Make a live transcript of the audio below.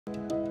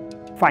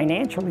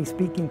financially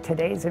speaking,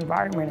 today's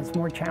environment is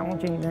more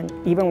challenging than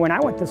even when I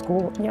went to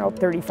school,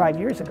 35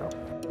 years ago.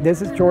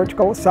 This is George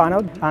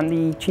Golisano. I'm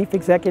the Chief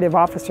Executive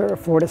Officer of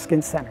Florida Skin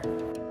Center.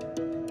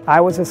 I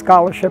was a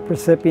scholarship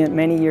recipient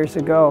many years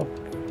ago,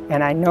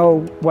 and I know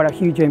what a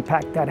huge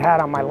impact that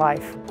had on my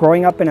life.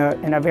 Growing up in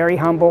a very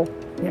humble,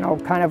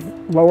 kind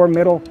of lower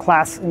middle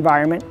class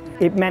environment,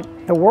 it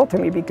meant the world to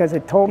me because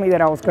it told me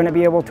that I was going to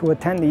be able to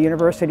attend the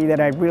university that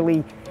I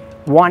really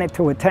wanted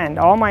to attend.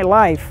 All my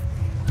life,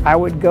 I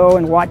would go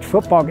and watch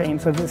football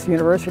games of this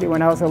university.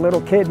 When I was a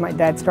little kid, my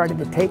dad started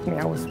to take me.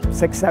 I was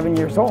 6, 7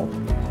 years old.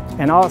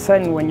 And all of a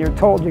sudden, when you're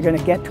told you're going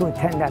to get to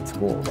attend that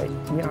school,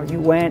 that you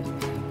went,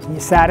 you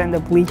sat in the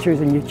bleachers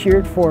and you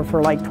cheered for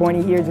like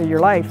 20 years of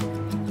your life,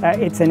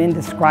 it's an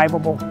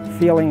indescribable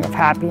feeling of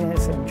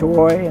happiness and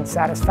joy and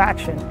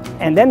satisfaction.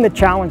 And then the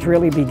challenge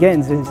really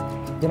begins is,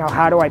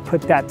 how do I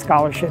put that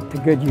scholarship to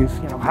good use?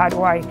 How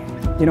do I,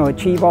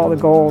 achieve all the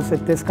goals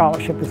that this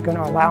scholarship is going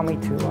to allow me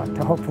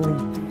to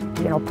hopefully,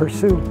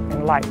 pursue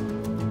in life?